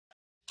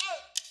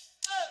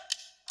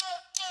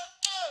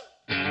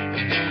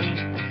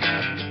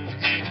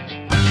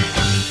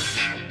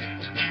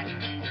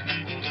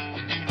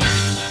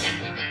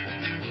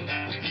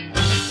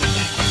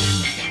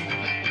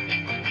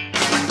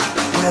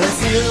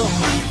you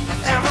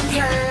ever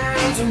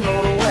plan to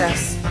motor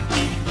west,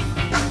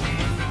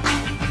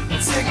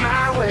 take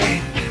my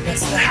way,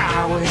 it's the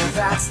highway,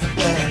 that's the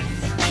best.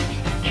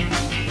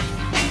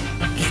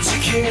 Get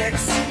your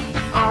kicks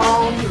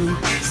on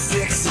Route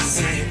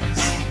 66.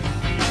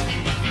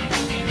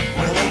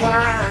 Well, it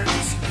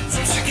winds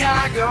from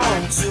Chicago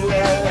to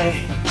LA,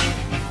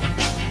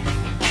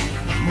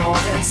 more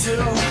than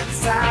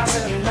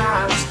 2,000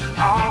 miles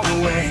all the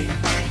way.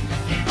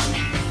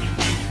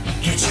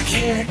 Get your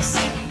kicks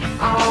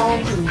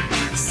on Route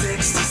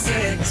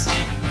 66.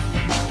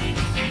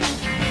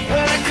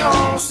 When it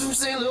goes through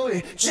St.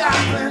 Louis,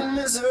 Joplin,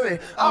 Missouri,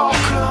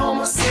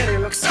 Oklahoma City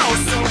looks so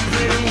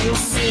pretty, you'll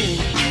see.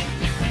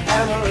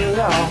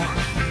 Amarillo,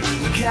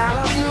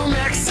 Gallup, New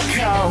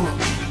Mexico,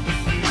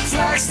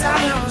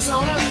 Flagstaff,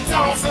 Arizona,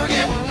 don't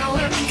forget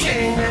Winona,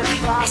 Kingman,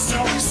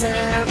 Boston,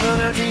 San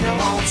Bernardino.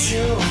 Won't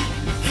you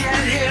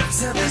get hip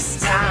to this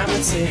time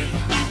of day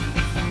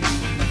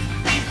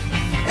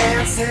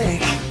and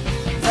take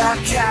that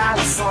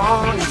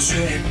California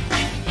trip?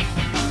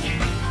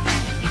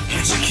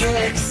 Get your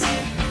kicks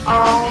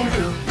on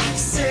Route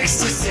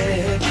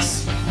 66.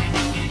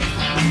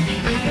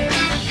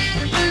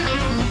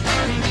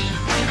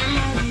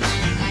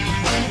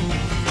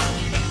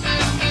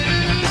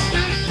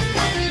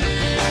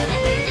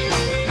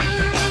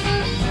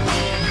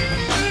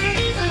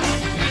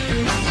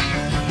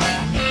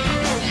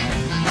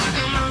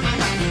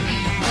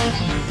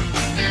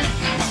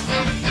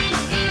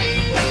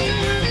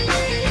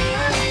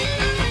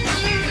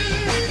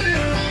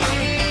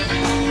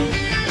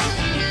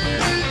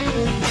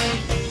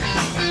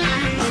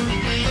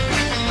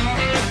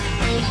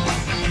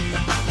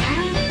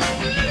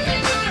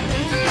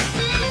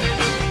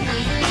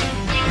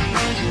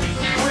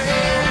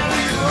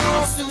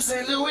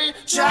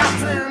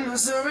 Joplin,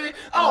 Missouri,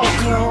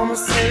 Oklahoma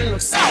City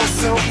looks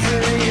so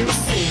pretty, you'll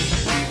see.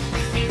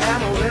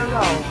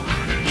 Amarillo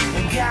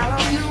and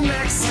Gallup, New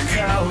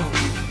Mexico,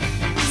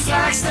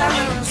 Flagstaff,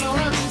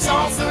 Arizona,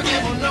 don't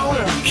forget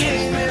Winona,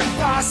 Kingman,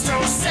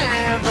 Boston,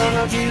 San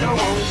Bernardino.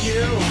 Won't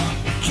you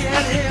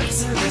get hip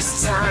to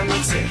this time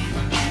of day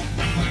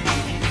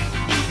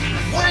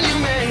when you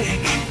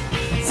make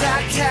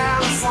that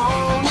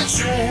California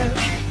trip?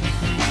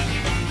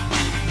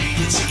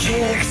 Get your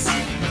kicks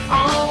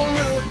on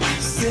Route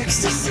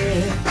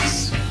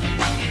 66.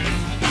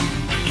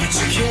 Get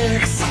your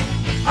kicks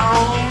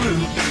on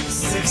Route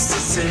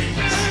 66.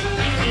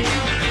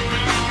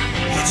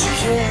 Get your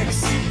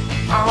kicks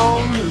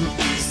on Route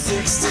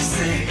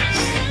 66.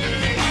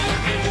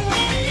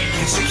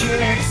 Get your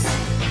kicks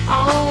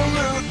on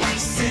Route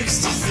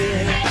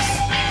 66.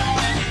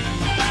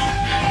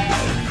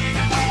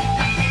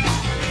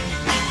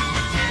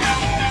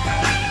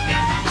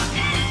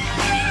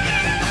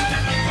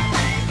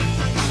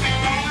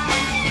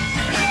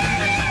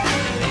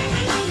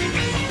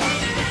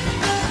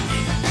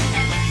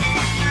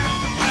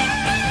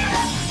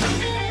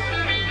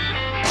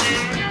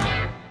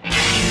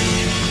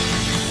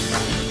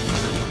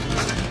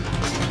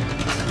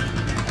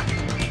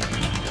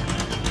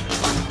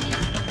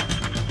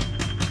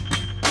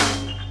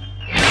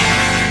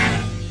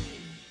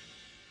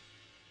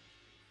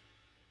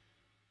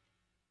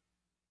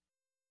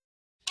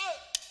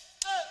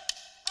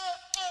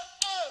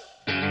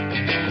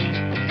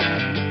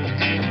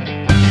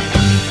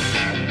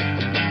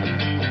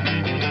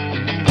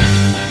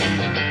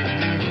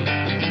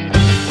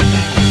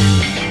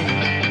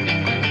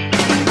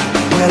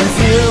 Well, if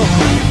you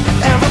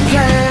ever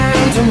plan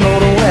to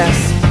motor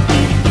west,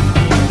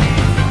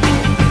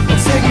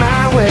 take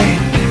my way,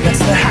 that's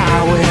the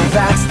highway,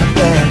 that's the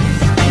best.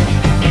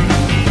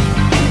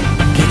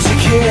 Get your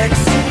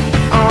kicks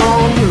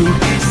on Route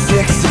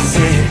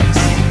 66.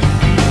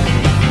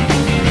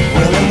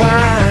 Well, it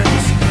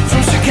winds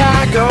from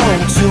Chicago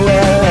to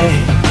LA,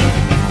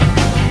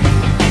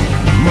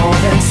 more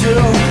than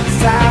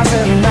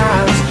 2,000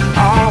 miles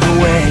all the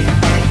way.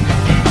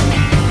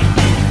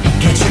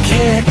 Get your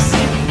kicks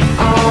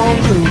on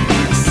Route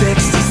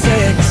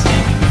 66.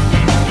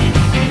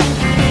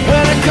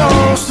 When it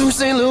goes through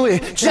St. Louis,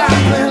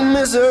 Joplin,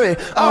 Missouri,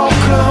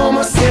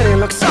 Oklahoma City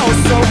looks so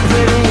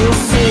pretty,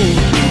 you'll see.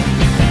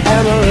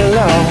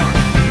 Amarillo,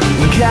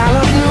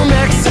 Gallup, New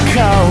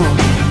Mexico,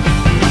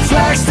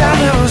 Flagstaff,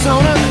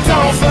 Arizona,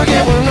 don't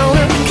forget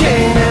Winona,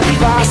 Kingman,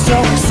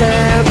 Boston,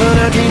 San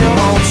Bernardino.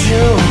 Won't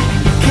you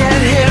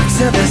get hip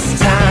to this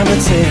time of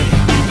day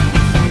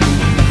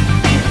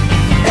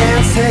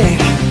and take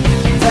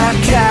that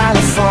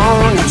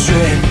California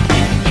trip?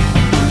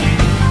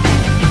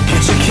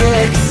 Get your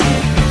kicks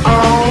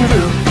on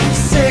Route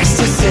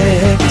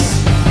 66.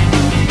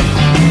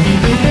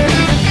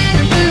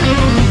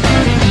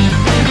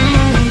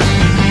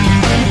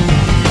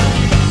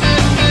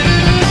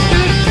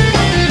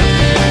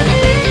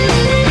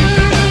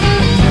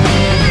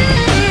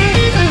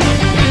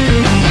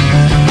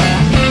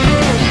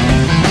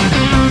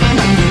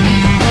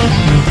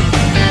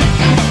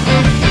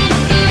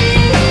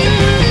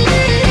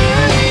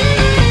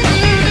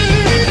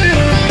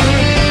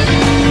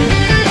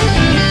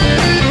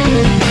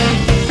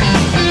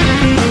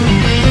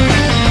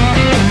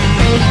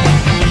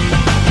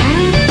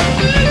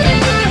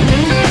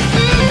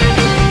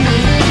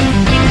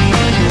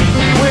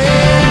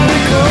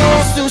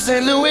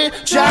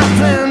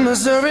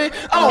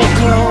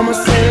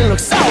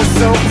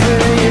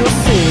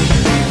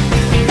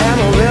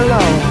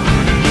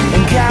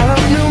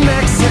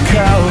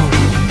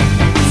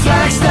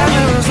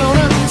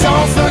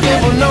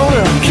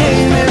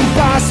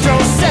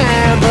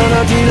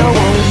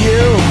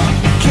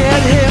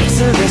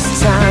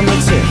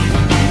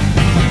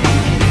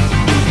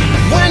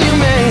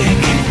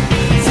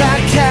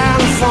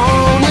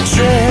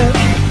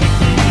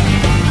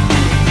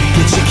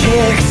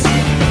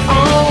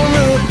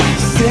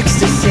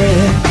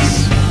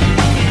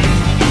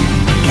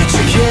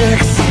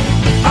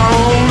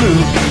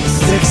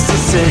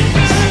 66.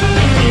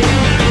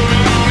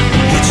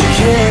 Get your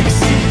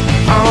kicks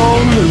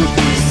on Route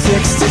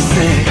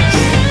 66.